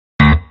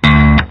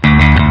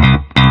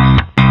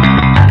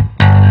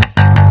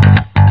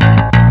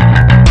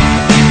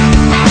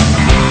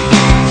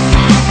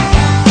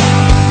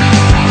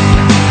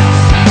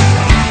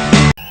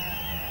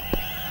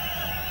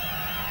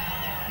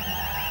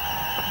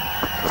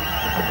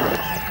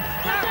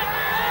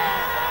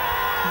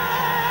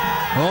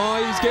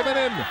given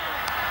in.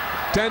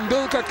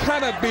 Tendulkar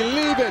cannot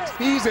believe it.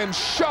 He's in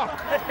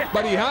shock,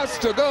 but he has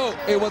to go.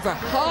 It was a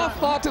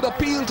half-hearted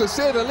appeal, to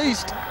say the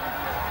least.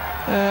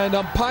 And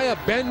umpire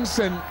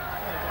Benson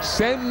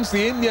sends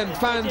the Indian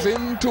fans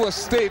into a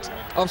state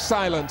of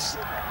silence.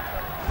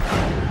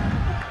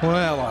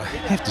 Well, I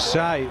have to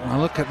say, when I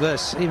look at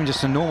this, even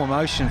just a normal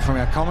motion from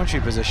our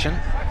commentary position,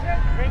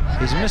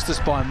 he's missed this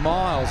by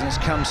miles, and it's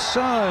come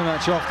so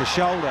much off the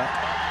shoulder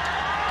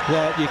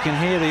that you can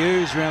hear the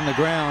ooze around the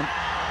ground.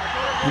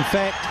 In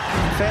fact,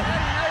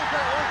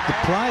 the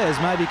players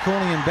may be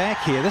calling him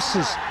back here. This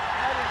is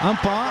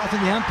umpire. I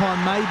think the umpire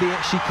may be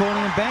actually calling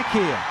him back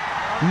here,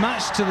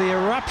 much to the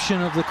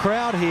eruption of the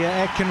crowd here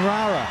at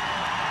Kenrara.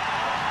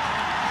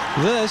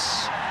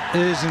 This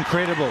is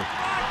incredible.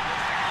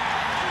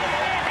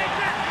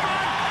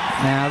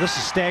 Now, this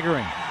is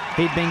staggering.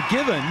 He'd been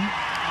given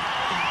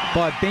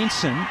by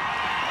Benson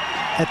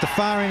at the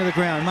far end of the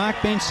ground.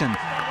 Mark Benson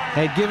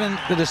had given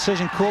the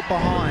decision caught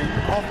behind,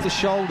 off the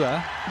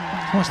shoulder,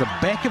 almost the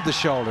back of the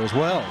shoulder as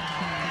well.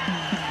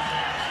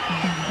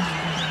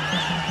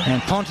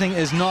 And Ponting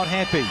is not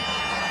happy.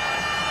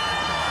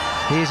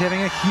 He's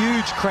having a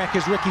huge crack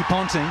as Ricky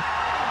Ponting.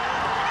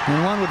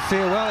 And one would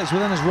feel, well, he's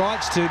within his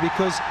rights to,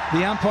 because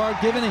the umpire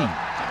had given him.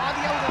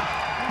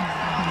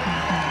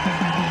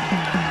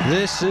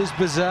 This is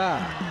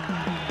bizarre.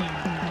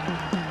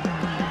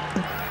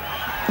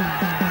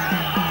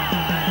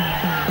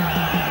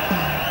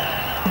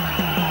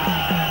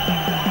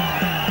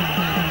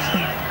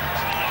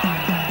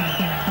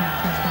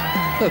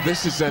 Well,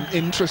 this is an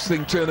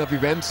interesting turn of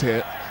events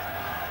here.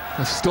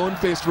 A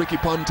stone-faced Ricky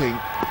Ponting. And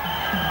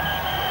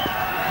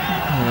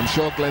I'm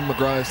sure Glenn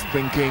McGrath is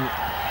thinking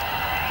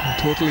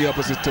totally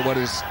opposite to what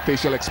his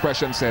facial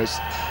expression says.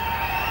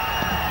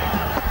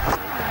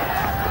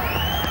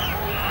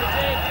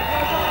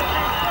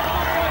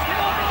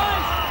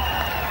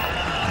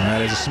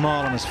 There's a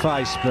smile on his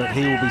face, but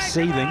he will be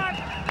seething.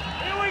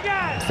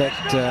 In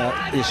fact, the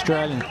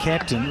Australian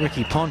captain,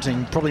 Ricky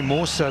Ponting, probably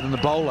more so than the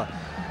bowler.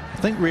 I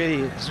think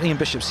really, as Ian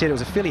Bishop said, it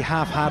was a fairly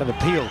half-hearted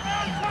appeal.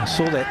 I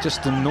saw that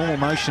just in normal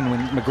motion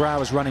when McGrath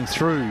was running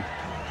through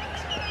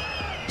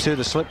to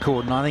the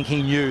slipcord, and I think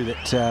he knew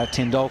that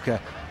Tendulkar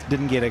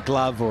didn't get a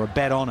glove or a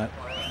bat on it.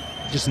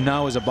 Just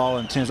know as a bowler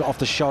in terms of off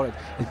the shoulder,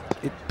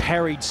 it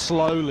parried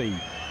slowly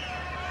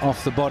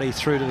off the body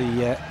through to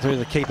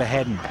the keeper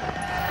Haddon.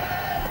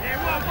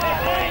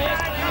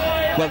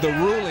 Well, the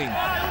ruling,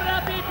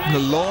 the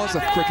laws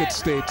of cricket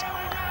state,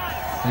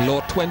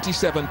 law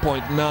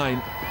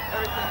 27.9,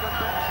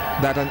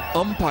 that an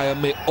umpire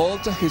may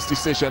alter his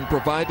decision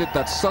provided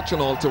that such an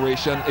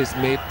alteration is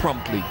made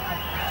promptly.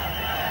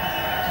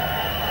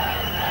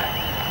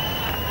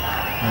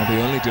 Now, the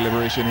only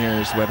deliberation here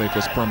is whether it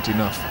was prompt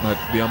enough, but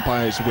the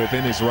umpire is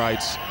within his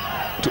rights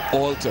to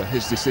alter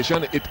his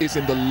decision. It is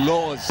in the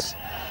laws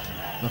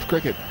of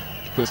cricket.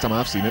 First time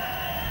I've seen it.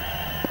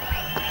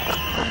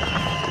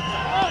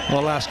 Well,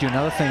 I'll ask you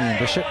another thing, Ian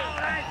Bishop.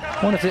 I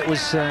wonder if it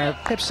was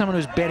perhaps someone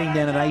who's batting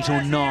down at 8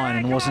 or 9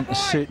 and wasn't a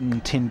certain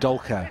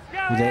Tendulkar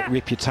with that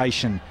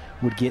reputation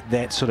would get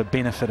that sort of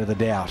benefit of the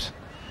doubt.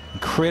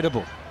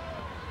 Incredible.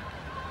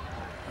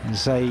 And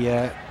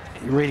say,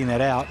 reading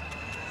that out,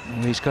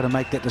 he's got to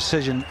make that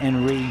decision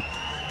and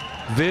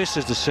reverse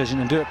his decision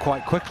and do it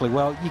quite quickly.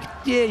 Well,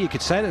 you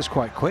could say that was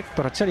quite quick,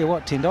 but I tell you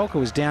what, Tendulkar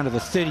was down to the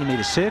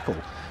 30-metre circle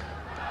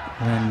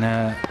when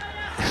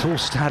it all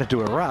started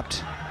to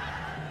erupt.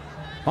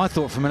 I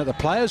thought for a minute the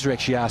players were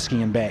actually asking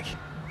him back.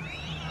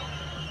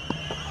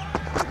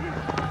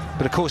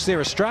 But of course they're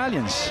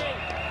Australians.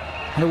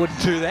 They wouldn't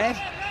do that.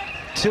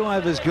 2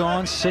 overs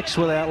gone, 6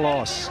 without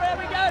loss.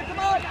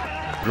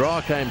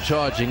 Ra came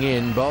charging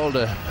in, bowled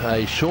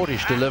a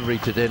shortish delivery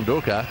to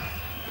Tendulkar.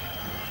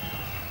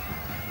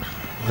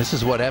 This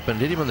is what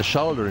happened. Hit him on the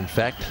shoulder, in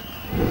fact.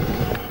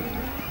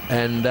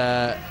 And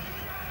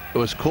it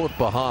was caught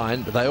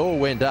behind. They all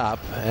went up,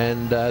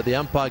 and the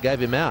umpire gave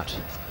him out.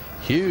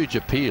 Huge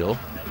appeal.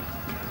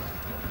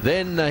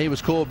 Then he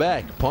was called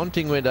back.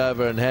 Ponting went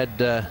over and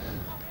had...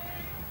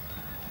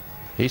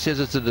 he says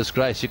it's a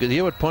disgrace. You could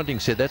hear what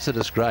Ponting said. That's a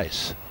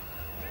disgrace.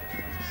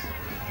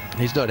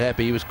 He's not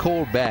happy. He was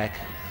called back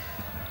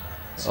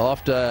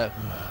after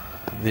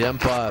the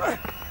umpire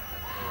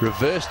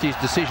reversed his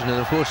decision.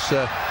 And of course,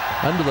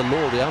 under the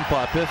law, the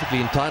umpire perfectly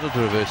entitled to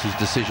reverse his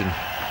decision.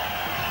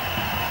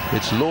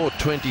 It's law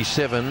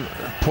 27,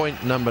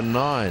 point number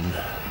 9.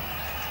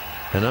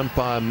 An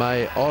umpire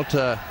may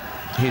alter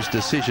his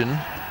decision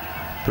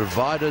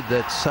provided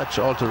that such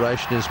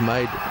alteration is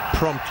made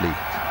promptly.